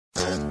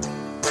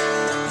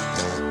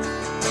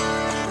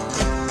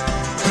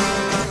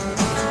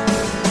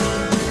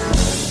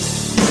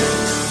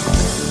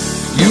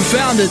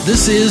found it.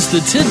 This is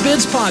the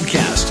Tidbits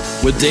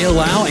Podcast with Dale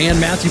Lau and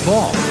Matthew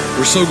Paul.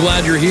 We're so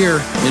glad you're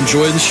here.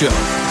 Enjoy the show.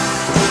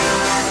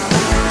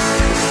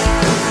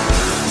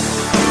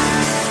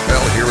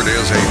 Well, here it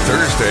is, a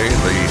Thursday,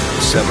 the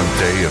 7th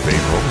day of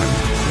April, and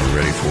we're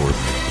ready for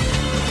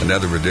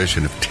another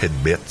edition of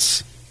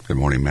Tidbits. Good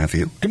morning,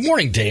 Matthew. Good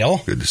morning, Dale.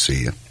 Good to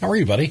see you. How are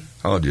you, buddy?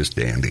 Oh, just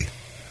dandy.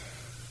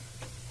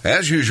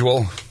 As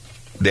usual,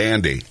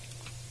 dandy.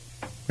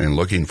 And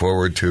looking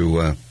forward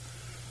to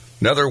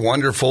another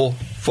wonderful,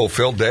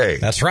 fulfilled day.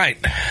 That's right.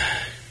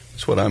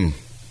 That's what I'm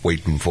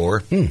waiting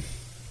for.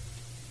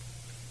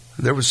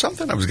 There was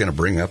something I was going to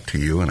bring up to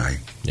you, and I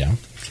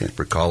can't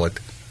recall it.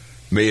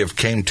 May have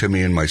came to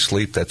me in my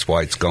sleep. That's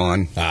why it's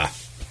gone.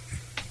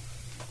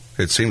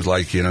 It seems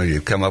like,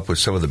 you come up with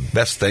some of the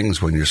best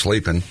things when you're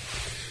sleeping.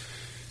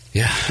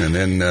 Yeah. And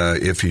then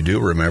if you do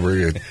remember,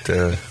 it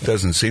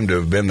doesn't seem to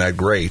have been that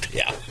great.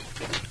 Yeah.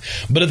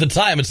 But at the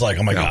time, it's like,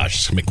 oh my gosh,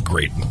 it's going to be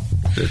great.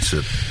 It's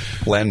a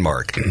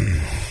landmark.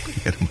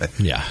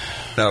 Yeah.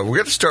 Now, we're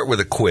going to start with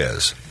a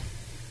quiz.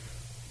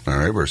 All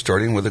right, we're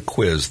starting with a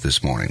quiz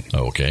this morning.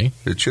 Okay.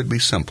 It should be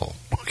simple.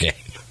 Okay.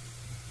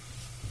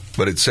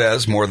 But it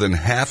says more than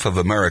half of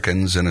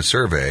Americans in a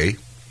survey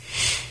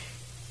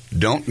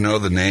don't know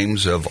the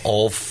names of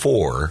all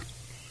four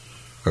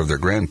of their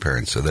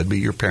grandparents. So that'd be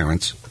your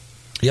parents.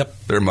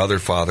 Yep. Their mother,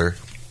 father,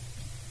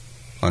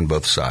 on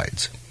both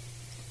sides.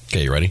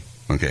 Okay, you ready?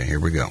 Okay, here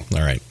we go.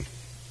 All right.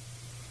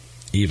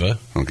 Eva.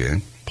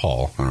 Okay.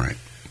 Paul. All right.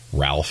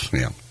 Ralph.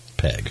 Yeah.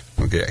 Peg.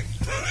 Okay.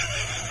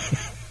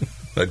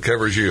 That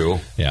covers you.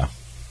 Yeah.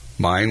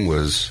 Mine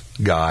was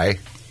Guy,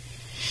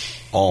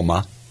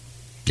 Alma,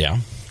 Yeah.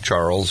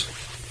 Charles,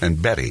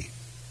 and Betty.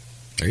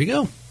 There you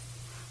go.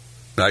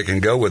 I can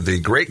go with the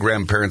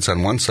great-grandparents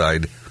on one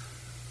side,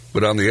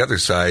 but on the other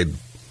side,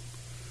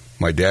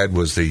 my dad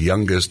was the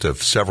youngest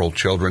of several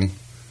children,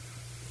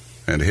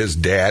 and his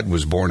dad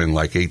was born in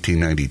like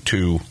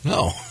 1892.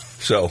 Oh.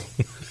 So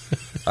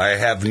I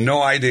have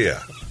no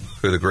idea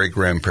who the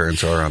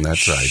great-grandparents are on that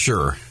side.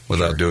 Sure.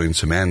 Without doing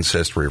some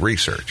ancestry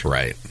research.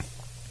 Right.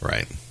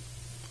 Right.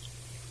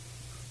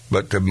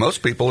 But to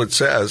most people, it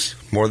says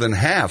more than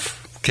half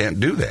can't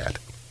do that.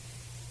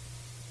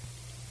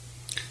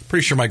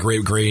 Pretty sure my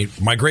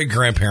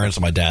great-grandparents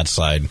on my dad's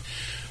side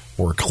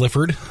were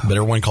Clifford, but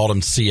everyone called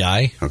him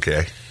C.I.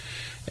 Okay.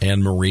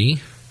 And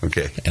Marie.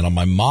 Okay. And on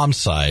my mom's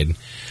side,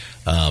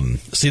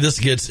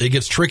 it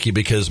gets tricky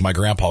because my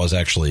grandpa was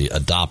actually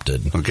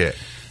adopted. Okay.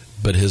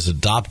 But his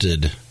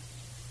adopted,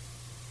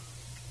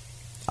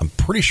 I'm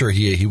pretty sure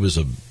he was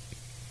a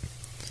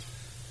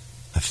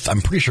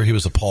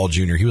Paul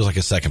Jr. He was like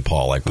a second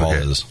Paul, like Paul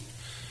has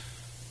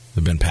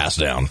been passed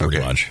down pretty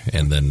much.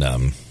 And then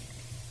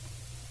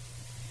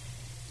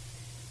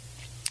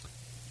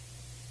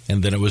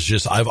it was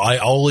just, I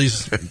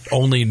always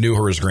only knew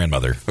her as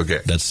grandmother. Okay.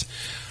 That's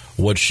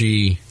what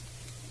she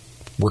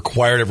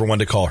required everyone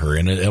to call her.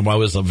 And when I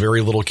was a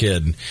very little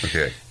kid,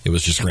 it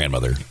was just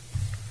grandmother.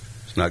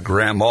 It's not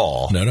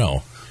grandma.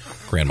 No.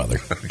 Grandmother.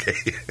 Okay.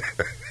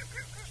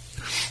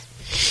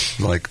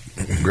 Like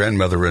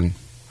grandmother and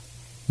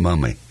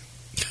mummy.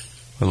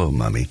 Hello,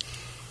 mummy.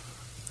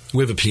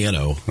 We have a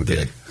piano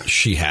that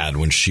she had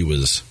when she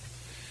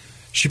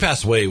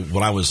passed away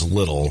when I was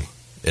little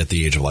at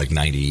the age of like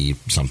 90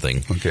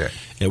 something. Okay.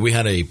 And we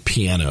had a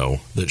piano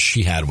that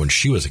she had when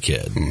she was a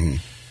kid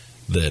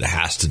that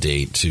has to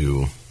date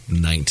to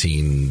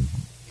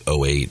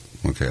 1908,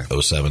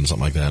 07,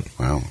 something like that.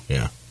 Wow.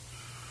 Yeah.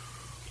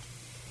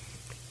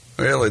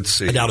 Well, let's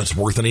see. I doubt it's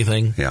worth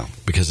anything. Yeah.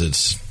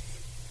 Because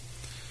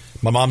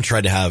my mom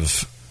tried to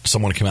have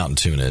someone come out and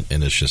tune it,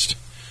 and it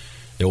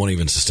won't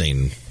even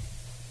sustain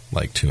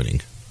like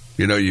tuning.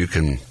 You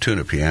can tune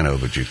a piano,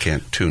 but you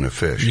can't tune a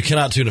fish. You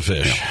cannot tune a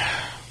fish. No.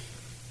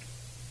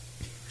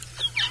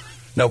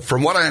 Now,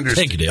 from what I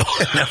understand, thank you, Dale.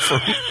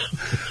 From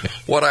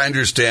what I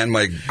understand,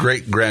 my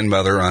great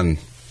grandmother on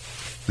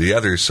the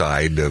other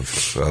side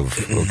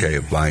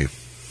of my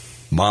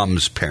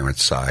mom's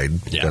parents' side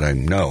that I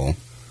know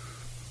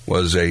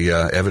was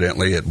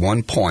evidently at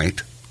one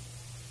point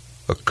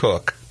a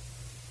cook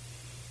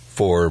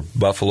for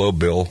Buffalo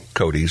Bill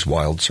Cody's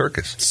Wild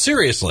Circus.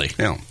 Seriously?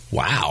 Yeah.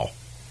 Wow.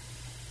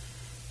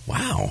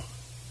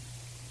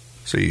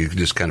 So you can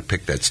just kind of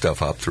pick that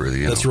stuff up through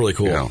the. That's really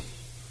cool.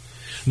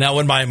 Now,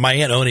 when my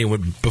Aunt Oni,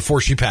 before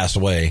she passed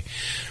away,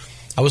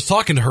 I was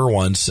talking to her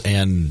once,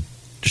 and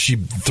she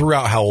threw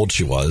out how old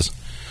she was.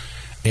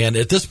 And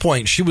at this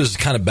point, she was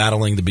kind of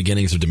battling the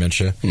beginnings of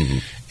dementia. Mm-hmm.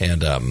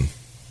 And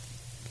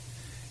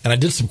I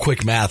did some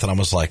quick math, and I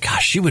was like,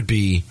 gosh, she would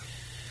be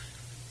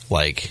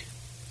like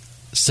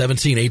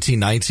 17, 18,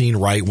 19,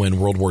 right when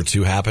World War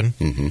II happened.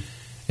 Mm-hmm.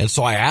 And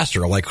so I asked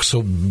her, like,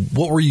 so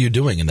what were you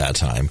doing in that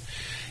time?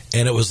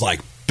 And it was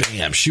like,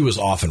 bam, she was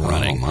off and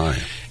running. Oh, my.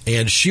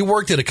 And she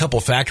worked at a couple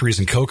factories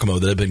in Kokomo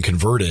that had been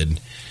converted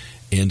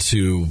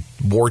into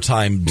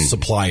wartime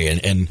supply.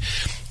 And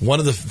one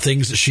of the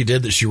things that she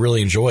did that she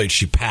really enjoyed,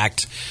 she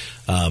packed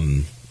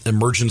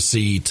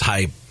emergency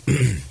type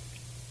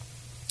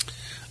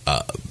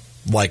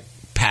like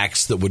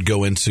packs that would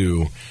go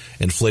into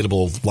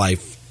inflatable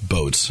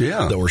lifeboats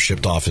that were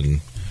shipped off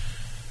in.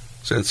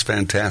 So it's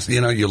fantastic.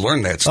 You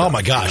learn that stuff. Oh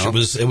my gosh,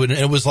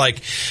 it was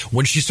like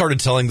when she started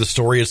telling the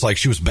story, it's like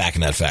she was back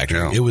in that factory.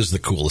 Yeah. It was the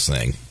coolest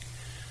thing.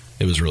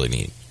 It was really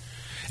neat.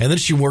 And then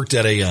she worked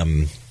at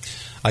a,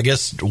 I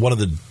guess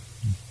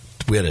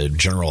we had a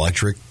General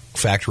Electric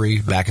factory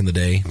back in the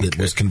day that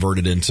was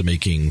converted into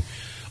making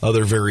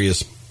other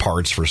various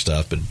parts for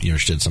stuff, but she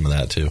did some of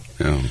that too.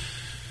 Yeah.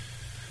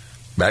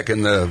 Back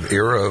in the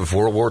era of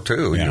World War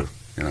II,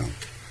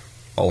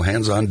 all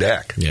hands on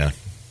deck. Yeah.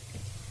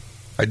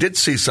 I did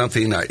see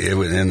something in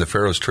the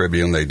Faros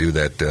Tribune. They do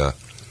that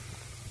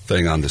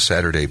thing on the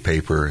Saturday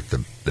paper. At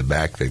the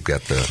back, they've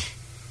got the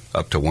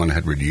up to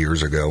 100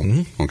 years ago.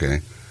 Mm-hmm.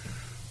 Okay.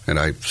 And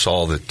I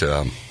saw that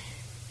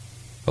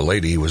a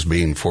lady was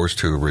being forced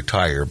to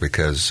retire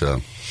because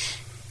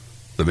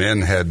the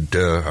men had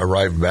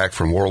arrived back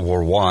from World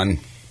War I,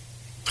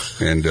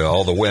 and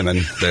all the women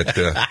that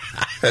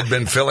had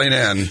been filling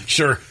in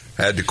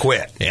had to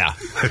quit. Yeah.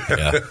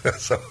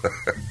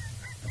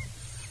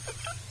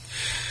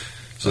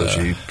 So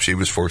she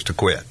was forced to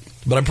quit.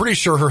 But I'm pretty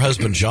sure her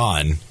husband,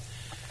 John,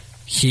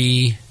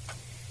 he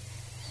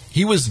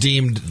was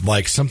deemed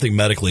like something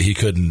medically he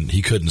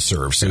couldn't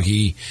serve. So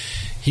he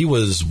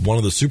was one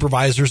of the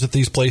supervisors at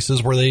these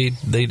places where they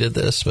did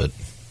this, but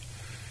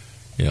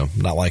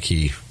not like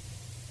he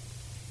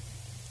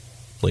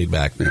laid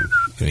back.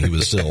 He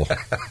was still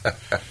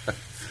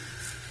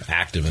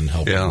active and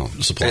helping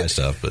supply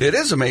stuff. But it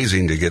is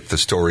amazing to get the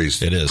stories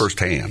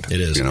firsthand. It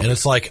is. And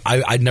it's like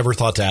I never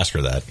thought to ask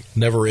her that.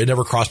 It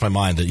never crossed my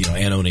mind that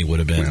Anoni would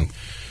have been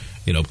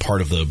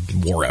part of the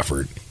war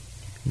effort.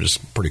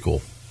 Just pretty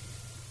cool.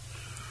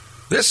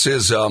 This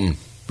is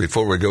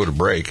before we go to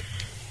break.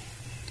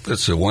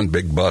 This is one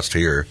big bust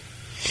here.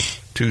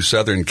 2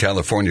 Southern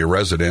California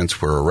residents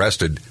were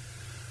arrested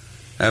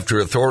after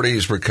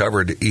authorities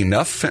recovered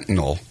enough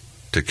fentanyl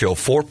to kill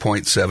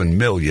 4.7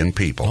 million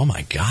people. Oh,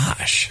 my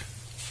gosh.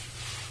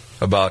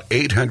 About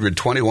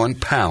 821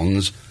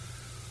 pounds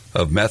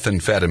of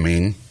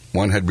methamphetamine,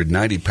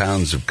 190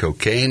 pounds of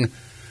cocaine,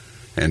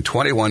 and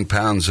 21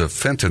 pounds of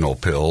fentanyl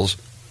pills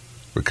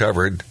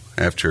recovered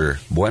after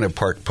Buena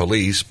Park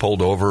police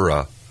pulled over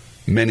a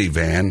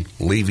minivan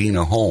leaving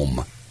a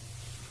home.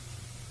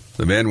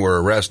 The men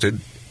were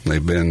arrested.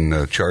 They've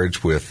been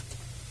charged with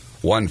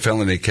 1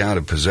 felony count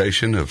of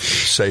possession of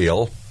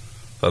sale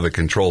of a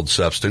controlled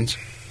substance,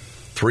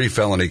 3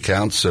 felony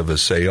counts of a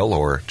sale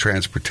or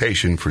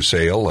transportation for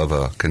sale of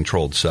a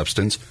controlled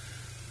substance,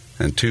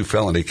 and 2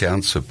 felony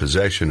counts of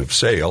possession of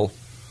sale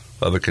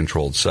of a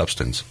controlled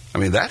substance. I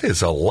mean, that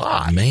is a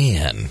lot.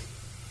 Man.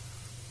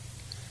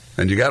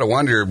 And you got to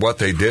wonder what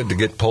they did to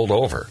get pulled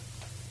over.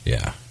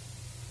 Yeah.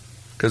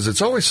 Because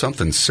it's always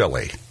something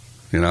silly,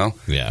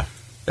 Yeah.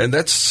 And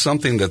that's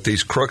something that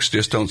these crooks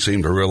just don't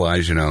seem to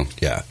realize,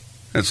 Yeah.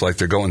 It's like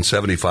they're going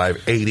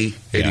 75, 80,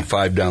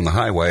 85 down the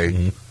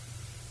highway,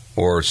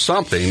 or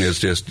something is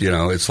just,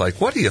 it's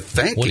like, what are you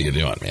thinking? What are you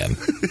doing, man?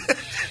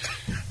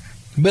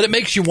 But it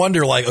makes you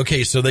wonder, like,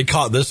 okay, so they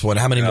caught this one.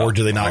 How many more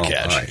do they not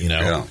catch? Right.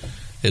 Yeah.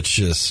 It's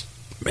just,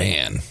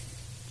 man.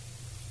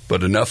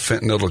 But enough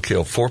fentanyl to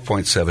kill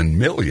 4.7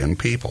 million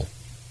people.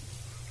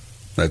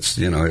 That's,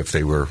 if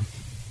they were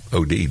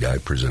OD'd, I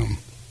presume.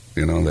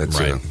 That's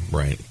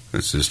right.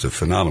 It's just a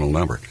phenomenal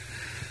number.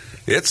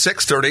 It's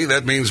 6:30.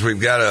 That means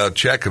we've got a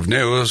check of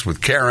news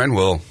with Karen.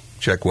 We'll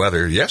check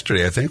weather.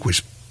 Yesterday, I think we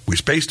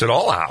spaced it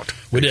all out.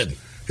 We did.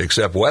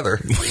 Except weather.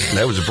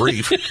 That was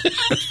brief.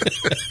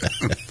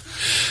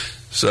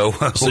 So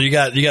you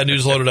got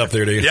news loaded up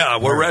there, do you? Yeah,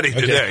 we're ready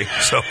today.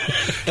 So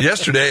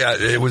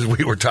yesterday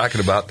we were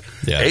talking about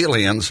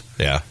aliens.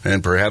 Yeah.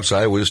 And perhaps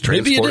I was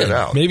transported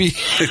out. Maybe.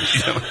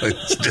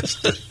 It's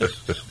just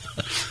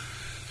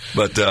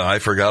but I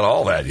forgot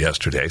all that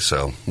yesterday,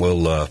 so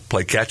we'll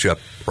play catch up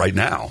right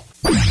now.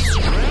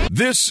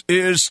 This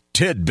is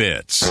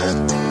Tidbits.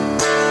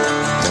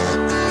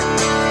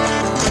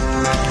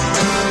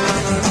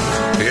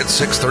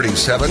 It's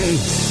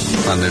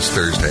 6:37 on this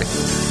Thursday.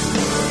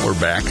 We're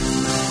back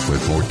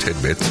with more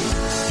Tidbits.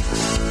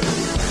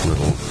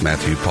 Little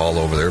Matthew Paul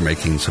over there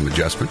making some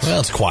adjustments.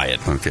 Well, it's quiet.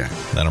 Okay.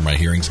 My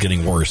hearing's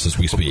getting worse as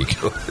we speak.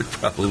 It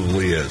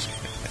probably is.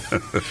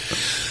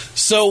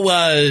 So,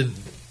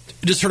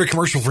 just heard a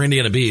commercial for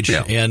Indiana Beach,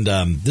 and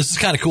this is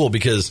kind of cool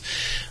because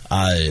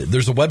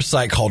there's a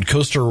website called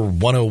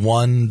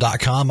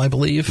Coaster101.com, I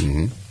believe.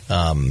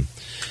 Mm-hmm.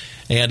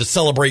 And to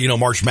celebrate,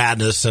 March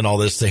Madness and all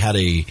this, they had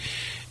a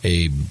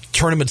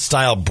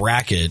tournament-style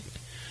bracket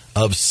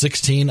of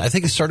 16. I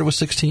think it started with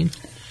 16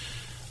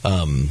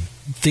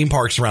 theme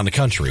parks around the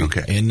country.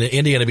 Okay. And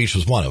Indiana Beach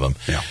was one of them.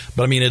 Yeah.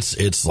 But, I mean,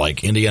 it's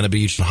like Indiana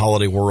Beach and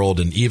Holiday World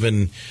and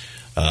even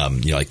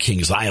like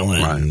Kings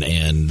Island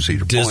and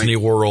Cedar Disney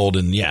Point. World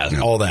and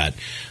all that.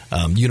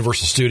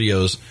 Universal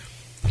Studios.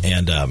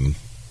 And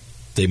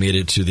they made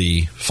it to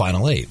the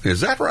Final 8.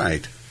 Is that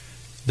right?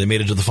 They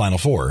made it to the Final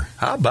 4.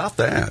 How about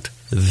that?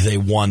 They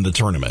won the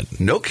tournament.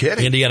 No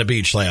kidding. Indiana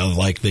Beach,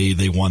 like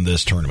they won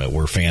this tournament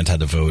where fans had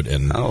to vote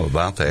and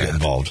about that? get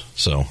involved.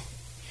 So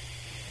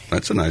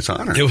That's a nice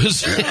honor.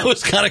 It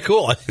was kind of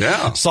cool.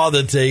 Yeah. I saw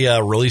that they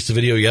released a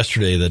video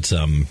yesterday that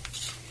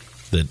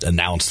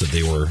announced that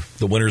they were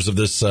the winners of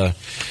this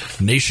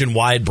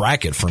nationwide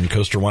bracket from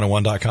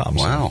Coaster101.com.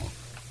 Wow. So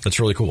that's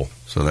really cool.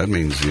 So that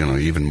means,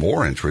 even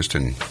more interest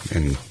in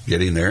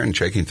getting there and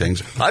checking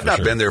things. I've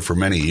not been there for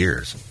many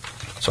years,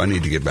 so I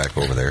need to get back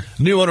over there.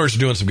 New owners are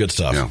doing some good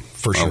stuff, Yeah.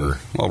 for sure.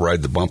 I'll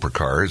ride the bumper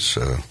cars.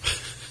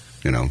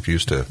 They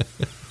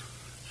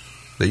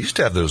used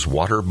to have those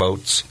water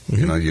boats.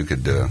 Mm-hmm. You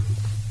could,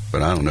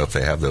 but I don't know if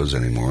they have those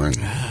anymore.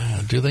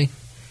 And, Do they?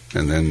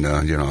 And then,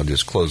 I'll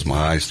just close my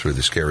eyes through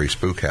the scary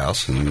spook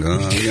house and,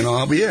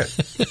 I'll be it.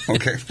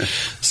 Okay.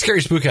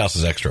 Scary Spook House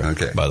is extra,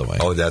 Okay. by the way.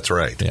 Oh, that's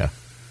right. Yeah.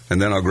 And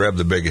then I'll grab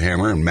the big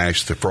hammer and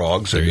mash the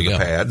frogs There into you the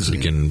go. pads. You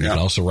can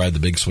also ride the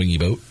big swingy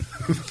boat.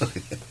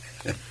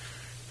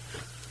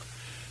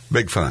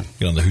 Big fun.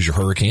 Get on the Hoosier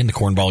Hurricane, the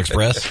Cornball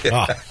Express.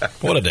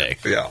 What a day.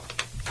 Yeah.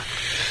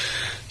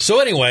 So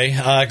anyway,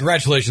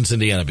 congratulations,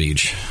 Indiana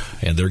Beach.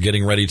 And they're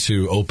getting ready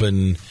to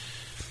open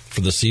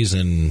for the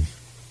season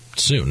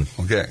soon.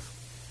 Okay.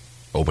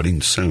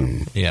 Opening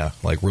soon. Yeah,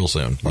 like real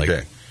soon. Like,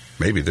 Okay.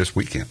 Maybe this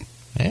weekend.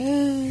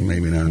 eh,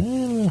 Maybe not.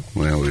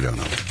 Well, we don't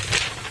know.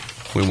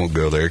 We won't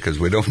go there because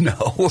we don't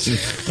know.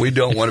 We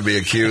don't want to be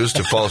accused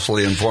of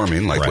falsely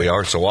informing like we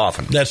are so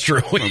often. that's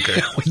true. We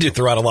do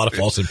throw out a lot of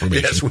false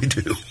information. Yes, we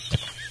do.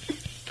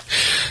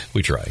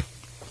 We try.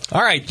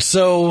 All right,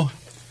 so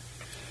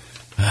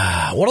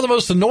one of the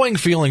most annoying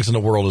feelings in the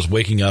world is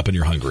waking up and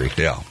you're hungry.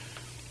 Yeah.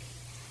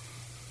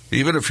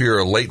 Even if you're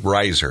a late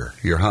riser,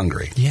 you're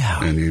hungry.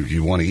 Yeah. And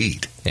you want to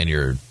eat. And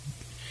you're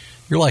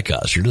like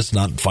us. You're just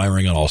not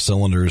firing on all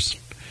cylinders.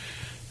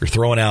 You're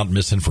throwing out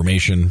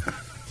misinformation,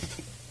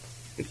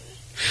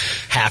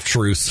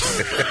 half-truths.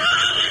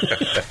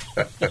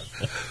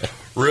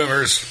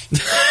 Rumors.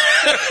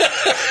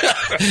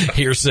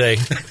 Hearsay.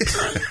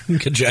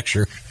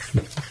 Conjecture.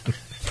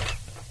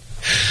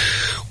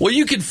 Well,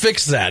 you can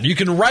fix that. You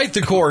can write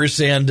the course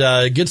and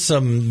get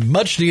some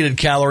much-needed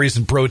calories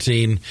and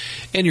protein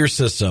in your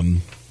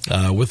system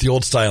with the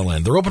Old Style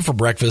Inn. They're open for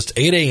breakfast,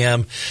 8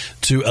 a.m.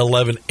 to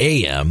 11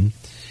 a.m.,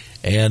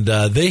 and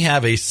they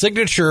have a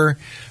signature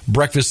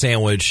breakfast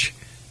sandwich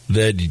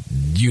that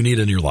you need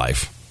in your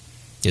life.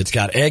 It's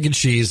got egg and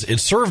cheese.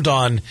 It's served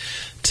on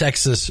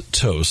Texas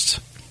toast,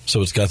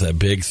 so it's got that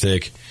big,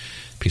 thick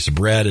piece of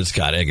bread. It's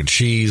got egg and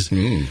cheese.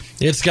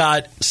 It's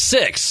got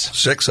six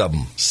of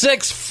them.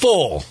 6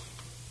 full,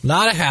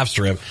 not a half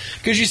strip.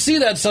 Because you see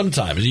that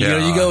sometimes. You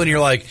go and you're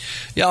like,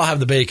 yeah, I'll have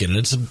the bacon. And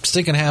it's a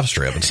stinking half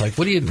strip. It's like,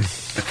 what do you...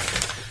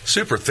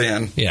 Super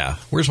thin. Yeah,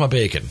 where's my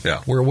bacon?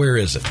 Yeah. Where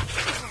is it?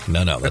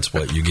 No, that's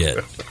what you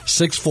get.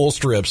 6 full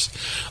strips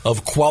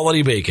of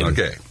quality bacon.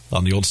 Okay.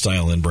 On the Old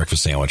Style Inn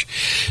breakfast sandwich.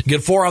 You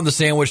get 4 on the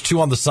sandwich,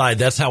 2 on the side.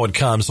 That's how it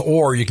comes.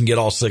 Or you can get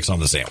all 6 on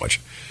the sandwich.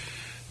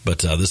 But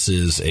this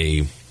is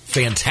a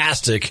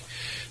fantastic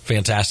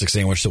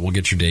sandwich that will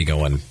get your day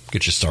going,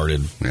 get you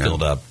started,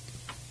 filled up,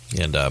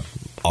 and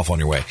off on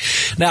your way.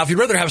 Now, if you'd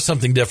rather have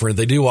something different,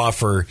 they do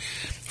offer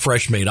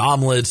fresh-made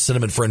omelets,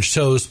 cinnamon French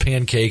toast,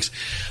 pancakes,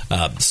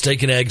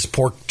 steak and eggs,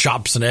 pork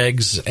chops and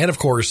eggs, and, of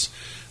course,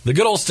 the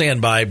good old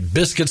standby,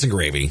 biscuits and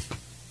gravy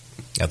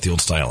at the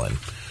Old Style Inn.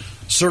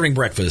 Serving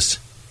breakfast,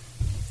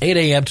 8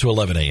 a.m. to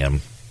 11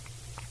 a.m.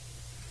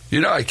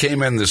 I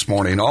came in this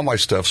morning, all my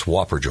stuff's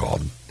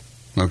whopper-jawed.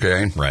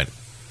 Okay? Right.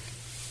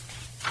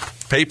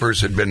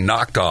 Papers had been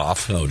knocked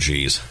off. Oh,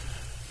 geez.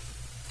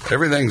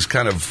 Everything's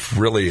kind of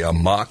really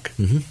amok.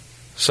 Mm-hmm.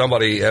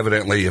 Somebody,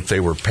 evidently, if they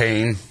were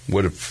paying,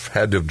 would have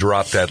had to have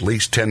dropped at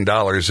least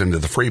 $10 into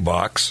the free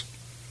box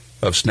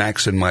of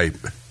snacks in my...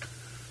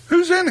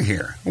 Who's in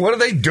here? What are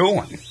they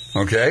doing?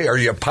 Okay? Are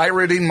you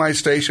pirating my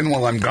station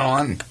while I'm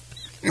gone?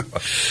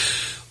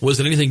 Was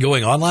there anything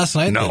going on last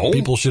night? No. That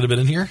people should have been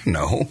in here?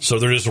 No. So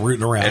they're just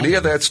rooting around? Any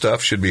of that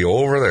stuff should be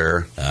over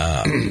there.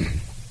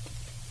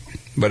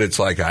 But it's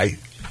like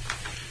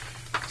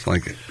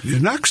you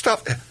knock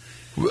stuff...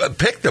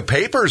 Pick the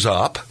papers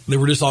up. They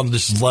were just on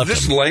this left.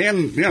 Just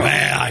laying,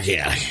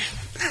 Yeah.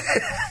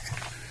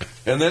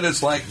 And then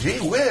it's like, gee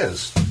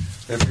whiz,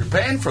 if you're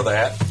paying for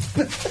that.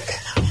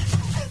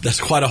 That's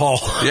quite a haul.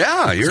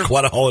 Yeah, It's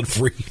quite a haul in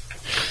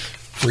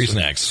free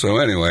snacks. So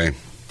anyway,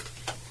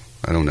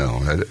 I don't know.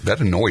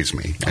 That annoys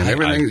me. And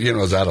everything,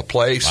 is out of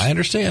place. I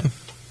understand.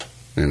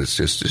 And it's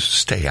just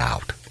stay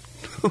out.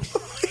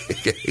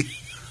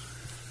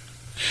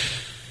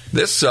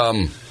 This,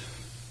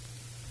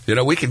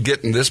 we could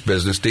get in this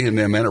business,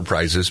 D&M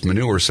Enterprises,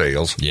 manure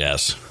sales.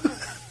 Yes.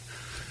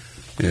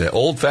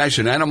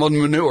 Old-fashioned animal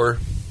manure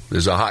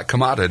is a hot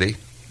commodity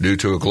due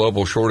to a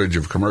global shortage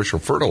of commercial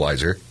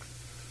fertilizer,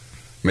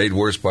 made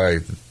worse by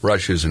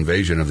Russia's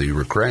invasion of the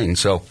Ukraine.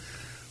 So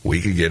we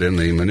could get in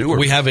the manure.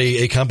 We have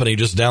a company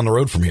just down the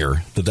road from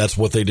here that's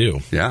what they do.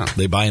 Yeah.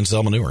 They buy and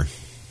sell manure.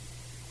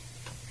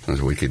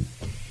 So we could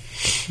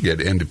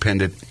get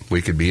independent.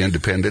 We could be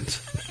independent.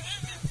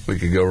 We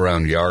could go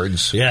around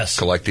yards. Yes.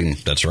 Collecting.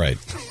 That's right.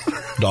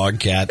 Dog,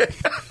 cat.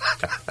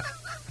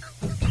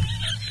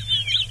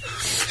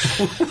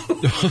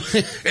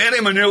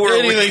 Any manure.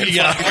 Anything you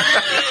got.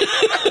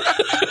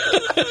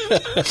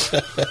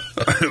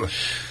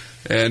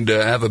 And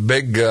have a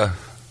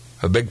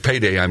big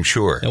payday, I'm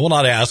sure. And we'll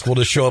not ask. We'll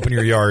just show up in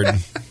your yard.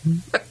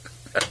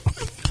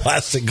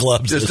 Plastic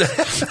gloves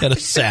and a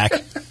sack.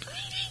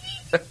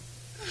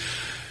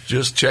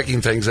 Just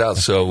checking things out.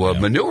 So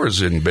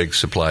manure's in big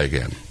supply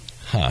again.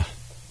 Huh.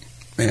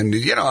 And,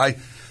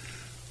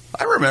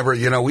 I remember,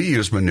 we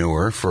use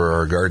manure for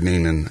our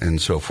gardening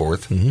and so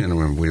forth.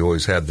 Mm-hmm. We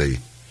always had the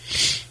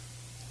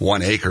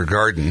 1 acre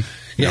garden.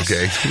 Yes.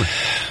 Okay.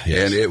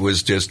 Yes. And it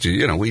was just,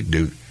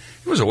 it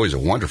was always a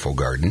wonderful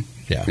garden.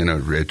 Yeah.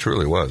 It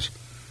truly was.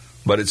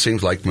 But it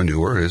seems like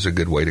manure is a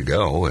good way to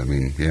go. I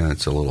mean,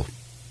 it's a little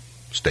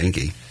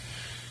stinky.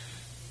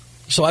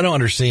 So I don't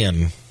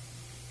understand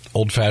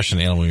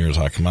old-fashioned animal manure as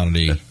a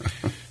commodity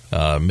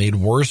made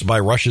worse by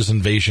Russia's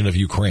invasion of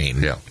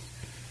Ukraine. Yeah.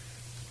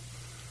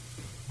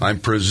 I'm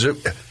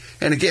presuming,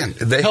 and again,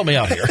 help me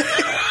out here.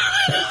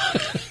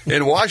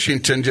 In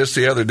Washington, just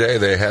the other day,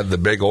 they had the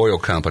big oil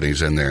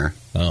companies in there,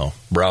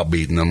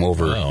 browbeating them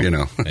over,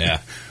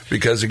 yeah,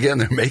 because again,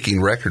 they're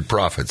making record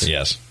profits.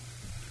 Yes,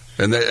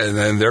 and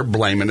then they're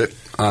blaming it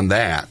on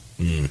that.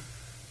 Mm.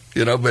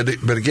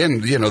 But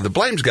again, the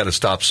blame's got to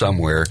stop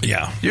somewhere.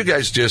 Yeah, you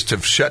guys just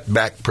have shut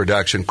back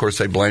production. Of course,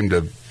 they blamed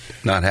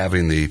not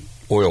having the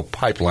oil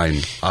pipeline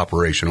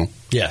operational.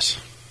 Yes,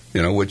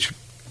 which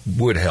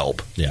would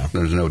help. Yeah,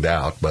 there's no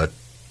doubt. But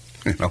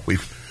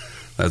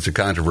that's a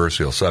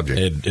controversial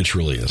subject. It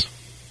truly is.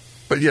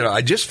 But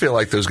I just feel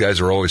like those guys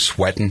are always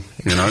sweating.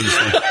 They're always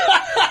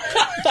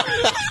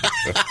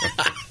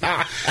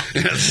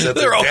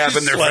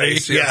dabbing their sweaty.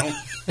 face.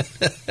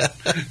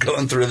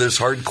 Going through this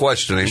hard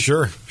questioning.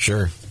 Sure.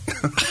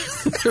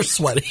 They're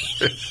sweaty.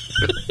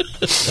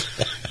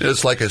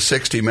 It's like a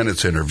 60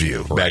 Minutes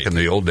interview back in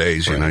the old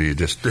days. Right. You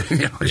just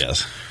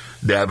yes,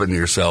 dabbing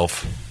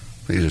yourself.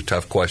 These are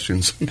tough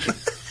questions.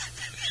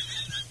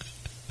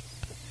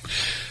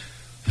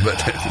 But,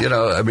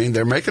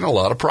 they're making a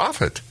lot of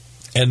profit.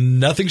 And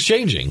nothing's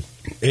changing.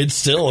 It's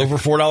still over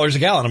 $4 a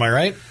gallon, am I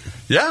right?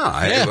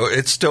 Yeah.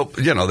 It's still,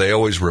 they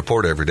always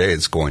report every day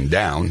it's going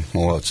down.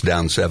 Well, it's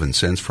down 7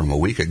 cents from a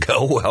week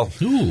ago. Well,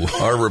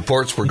 our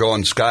reports were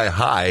going sky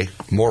high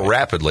more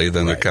rapidly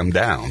than they come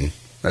down.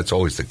 That's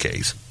always the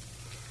case.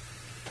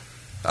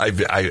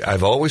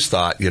 I've always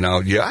thought,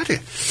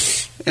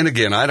 and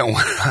again, I don't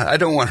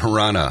want to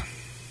run a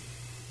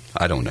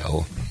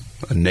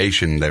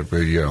nation that,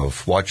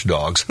 of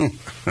watchdogs.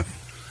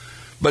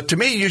 But to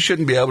me, you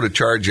shouldn't be able to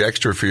charge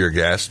extra for your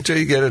gas until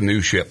you get a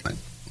new shipment.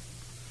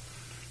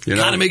 Kind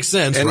of makes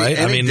sense, right?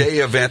 Any day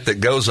event that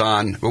goes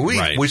on,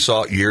 we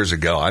saw it years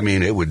ago. I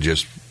mean, it would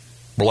just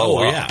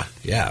blow up.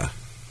 Yeah.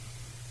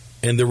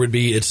 And there would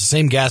be, it's the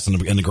same gas in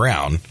the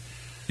ground.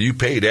 You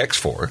paid X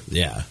for it.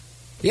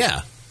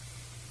 Yeah.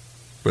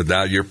 But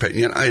now you're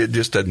paying, it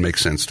just doesn't make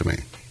sense to me.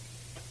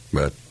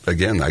 But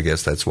again, I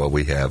guess that's what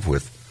we have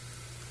with,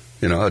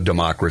 a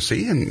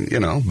democracy and,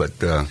 but.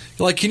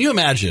 Like, can you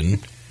imagine,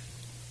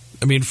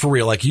 I mean, for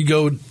real, like you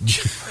go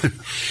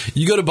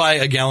to buy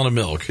a gallon of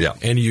milk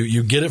and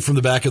you get it from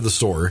the back of the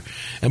store.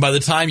 And by the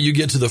time you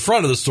get to the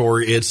front of the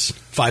store, it's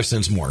 5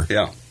 cents more.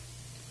 Yeah.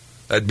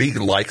 That'd be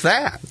like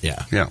that.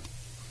 Yeah. Yeah.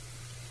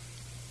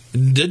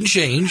 Didn't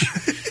change.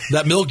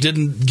 That milk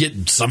didn't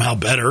get somehow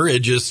better.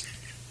 It just,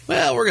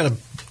 we're going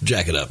to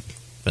jack it up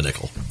a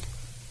nickel.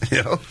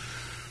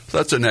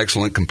 That's an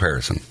excellent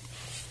comparison.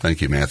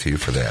 Thank you, Matthew,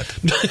 for that.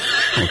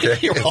 Okay.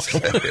 You're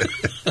welcome.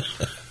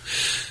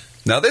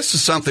 Now, this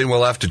is something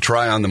we'll have to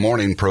try on the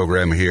morning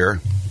program here.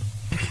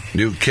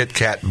 New Kit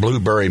Kat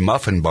Blueberry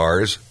Muffin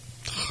Bars,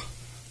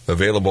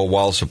 available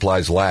while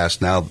supplies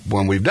last. Now,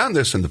 when we've done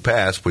this in the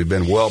past, we've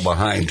been well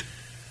behind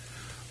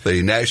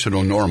the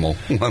national normal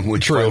when we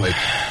finally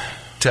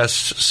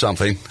test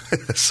something.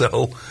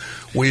 So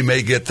we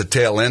may get the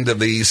tail end of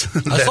these.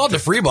 I saw in the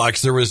free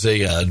box there was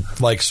a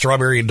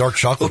strawberry and dark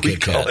chocolate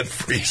Kit Kat.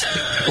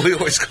 We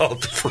always call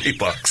it the free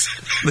box.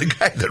 The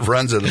guy that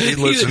runs it, he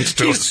listens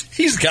to us.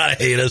 He's got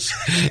to hate us.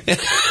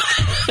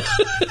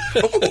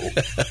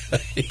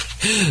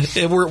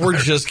 And we're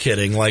just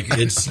kidding. Like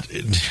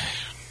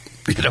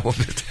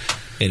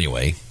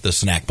Anyway, the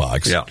snack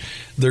box. Yeah.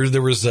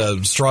 There was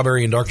a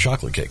strawberry and dark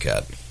chocolate Kit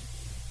Kat.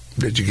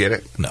 Did you get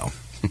it? No.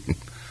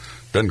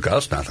 Doesn't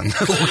cost nothing.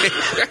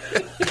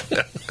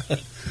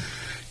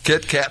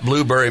 Kit Kat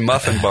Blueberry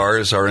Muffin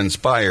Bars are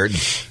inspired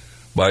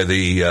by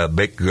the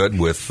baked good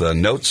with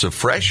notes of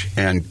fresh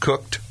and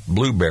cooked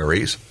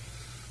blueberries,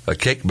 a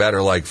cake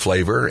batter-like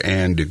flavor,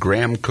 and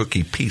graham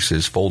cookie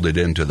pieces folded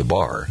into the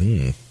bar.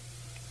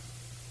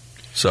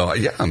 So,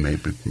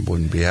 maybe it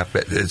wouldn't be half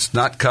bad. It's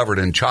not covered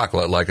in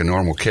chocolate like a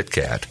normal Kit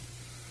Kat.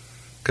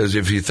 Because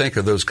if you think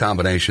of those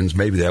combinations,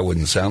 maybe that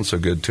wouldn't sound so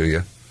good to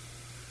you.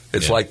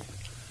 It's like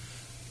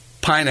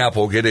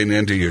pineapple getting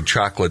into your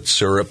chocolate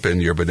syrup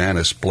and your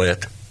banana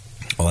split.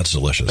 Oh, that's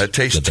delicious. That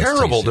tastes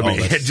terrible to me.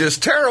 It's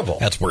just terrible.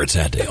 That's where it's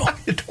at, Dale.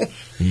 It's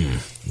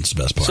the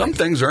best part. Some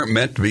things aren't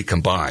meant to be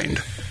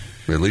combined,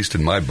 at least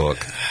in my book.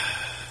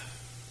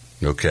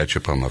 No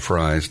ketchup on my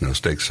fries, no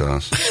steak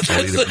sauce.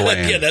 I'll eat it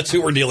bland. Yeah, that's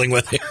who we're dealing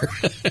with here.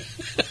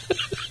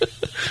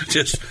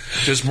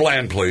 Just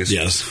bland, please.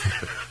 Yes.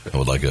 I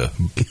would like a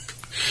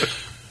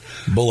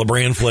bowl of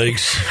bran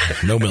flakes,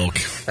 no milk.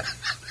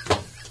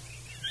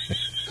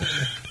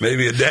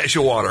 Maybe a dash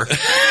of water.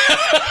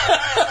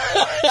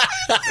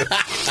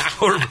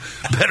 Or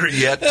better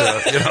yet,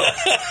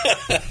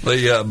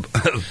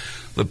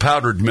 the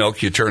powdered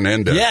milk you turn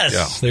into.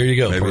 Yes, there you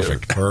go. Maybe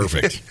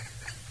Perfect.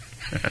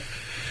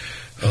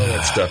 Oh,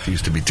 that stuff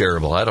used to be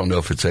terrible. I don't know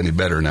if it's any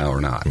better now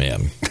or not.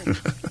 Man.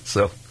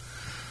 So,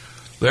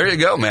 there you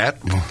go,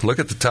 Matt. Look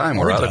at the time.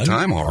 We're out of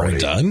time already.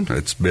 Are we done?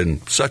 It's been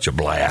such a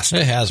blast.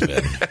 It has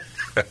been.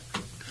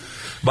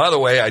 By the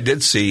way, I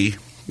did see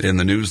in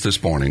the news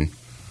this morning,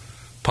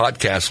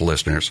 podcast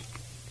listeners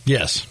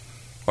Yes.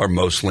 are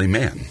mostly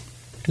men.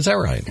 Is that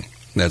right?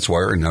 That's why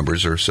our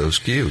numbers are so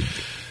skewed.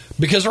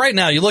 Because right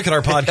now, you look at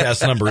our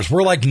podcast numbers,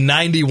 we're like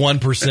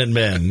 91%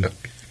 men.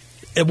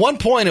 At one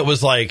point, it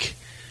was like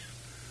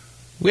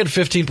we had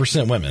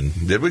 15% women.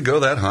 Did we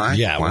go that high?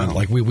 Yeah, Wow.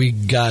 we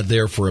got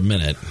there for a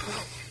minute.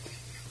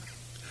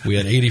 We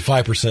had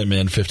 85%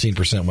 men,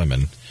 15%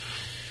 women.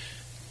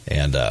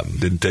 And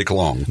Didn't take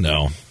long.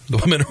 no, the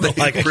women were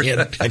like,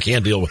 I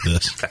can't deal with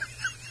this.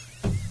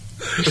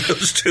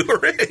 Those two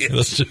are idiots.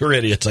 Those two are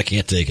idiots. I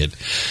can't take it.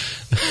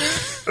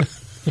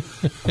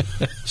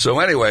 So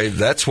anyway,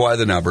 that's why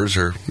the numbers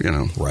are,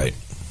 Right.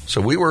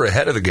 So we were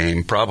ahead of the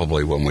game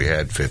probably when we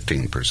had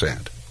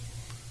 15%.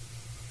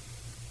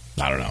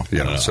 I don't know.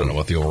 Yeah, I don't know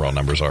what the overall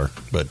numbers are,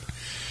 but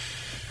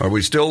Are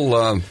we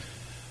still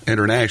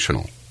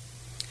international?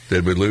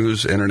 Did we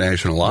lose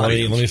international let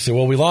audience? me see.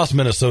 Well, we lost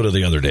Minnesota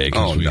the other day.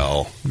 Oh,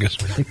 no.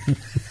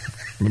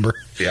 Remember?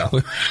 Yeah.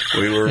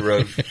 We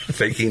were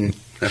faking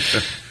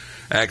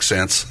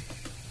accents.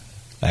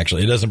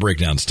 Actually, it doesn't break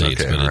down states.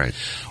 Okay, but all right.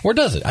 Or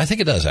does it? I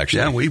think it does,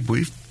 actually. Yeah,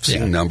 we've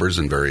seen numbers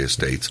in various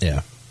states.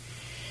 Yeah.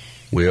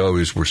 We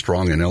always were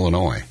strong in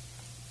Illinois.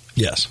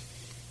 Yes.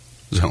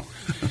 So,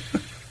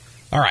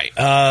 All right.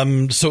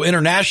 So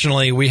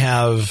internationally, we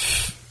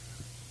have,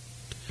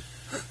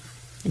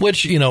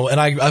 which, and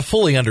I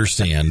fully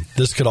understand,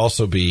 this could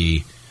also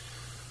be,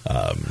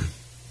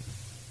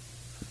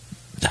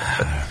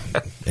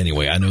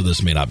 anyway, I know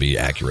this may not be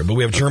accurate, but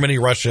we have Germany,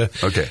 Russia,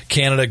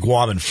 Canada,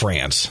 Guam, and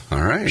France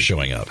all right.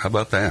 showing up. How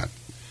about that?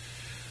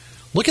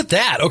 Look at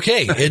that.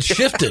 Okay, it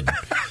shifted.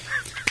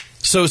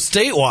 So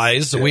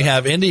state-wise, we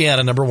have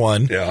Indiana, number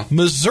one. Yeah.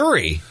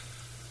 Missouri.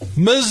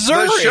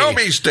 The show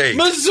me state.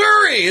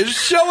 Missouri is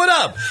showing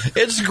up.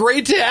 It's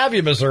great to have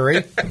you,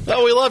 Missouri.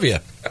 Oh, we love you.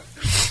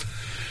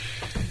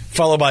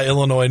 Followed by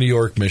Illinois, New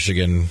York,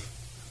 Michigan,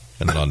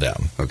 and then on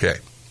down. Okay.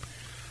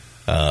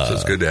 So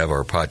it's good to have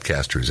our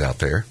podcasters out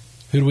there.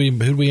 Who'd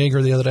we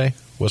anchor the other day?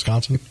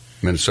 Wisconsin?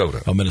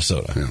 Minnesota. Oh,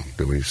 Minnesota. Yeah.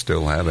 Do we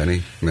still have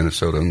any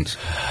Minnesotans?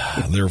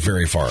 They're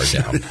very far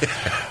down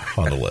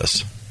on the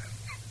list.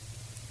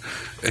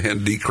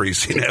 And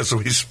decreasing as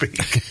we speak.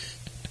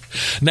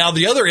 Now,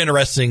 the other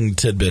interesting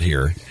tidbit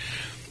here,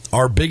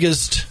 our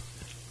biggest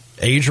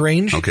age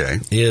range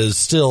is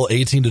still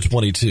 18 to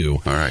 22.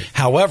 All right.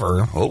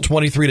 However,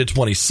 23 to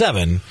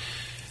 27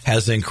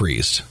 has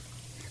increased.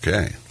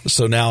 Okay.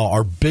 So now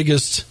our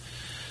biggest,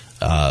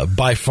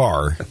 by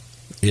far,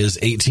 is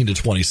 18 to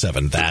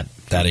 27, that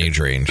age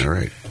range. All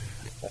right.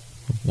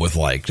 With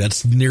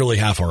that's nearly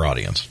half our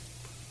audience.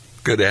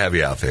 Good to have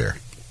you out there.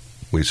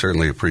 We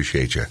certainly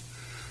appreciate you.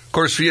 Of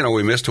course,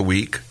 we missed a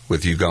week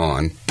with you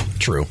gone.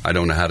 True. I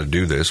don't know how to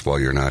do this while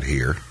you're not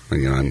here.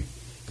 I'm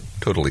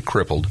totally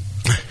crippled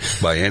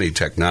by any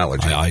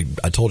technology. I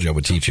told you I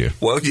would teach you.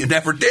 Well, you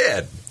never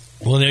did.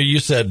 Well, no, you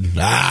said,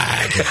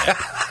 I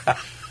can't.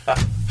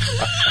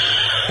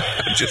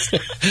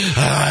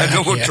 I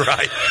don't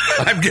try.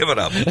 I'm giving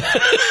up.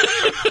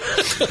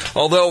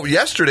 Although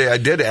yesterday I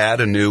did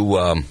add a new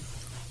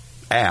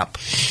app.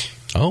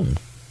 Oh.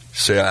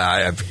 So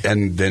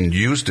and then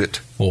used it.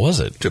 What was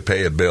it? To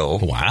pay a bill.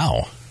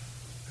 Wow.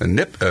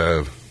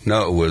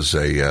 No, it was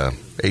a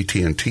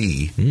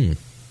AT&T.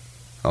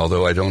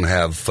 Although I don't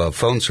have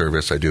phone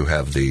service, I do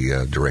have the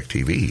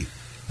DirecTV.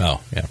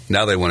 Oh, yeah.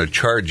 Now they want to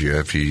charge you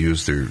if you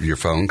use your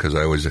phone because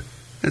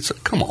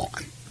come on.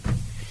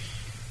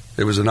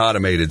 It was an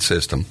automated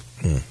system,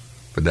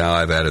 but now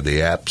I've added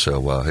the app,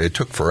 so it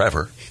took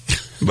forever.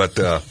 But,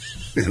 I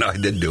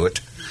did do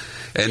it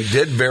and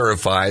did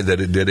verify that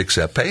it did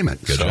accept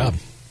payment. Good job.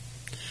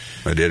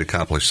 I did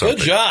accomplish something.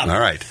 Good job. All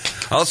right.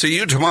 I'll see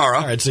you tomorrow.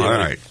 All right, see you. All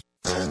right.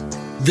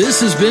 This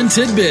has been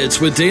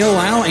Tidbits with Dale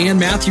Lau and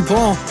Matthew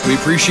Paul. We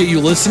appreciate you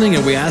listening,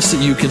 and we ask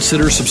that you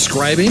consider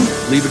subscribing,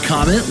 leave a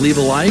comment, leave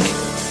a like,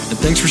 and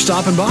thanks for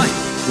stopping by.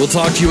 We'll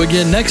talk to you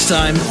again next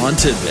time on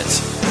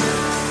Tidbits.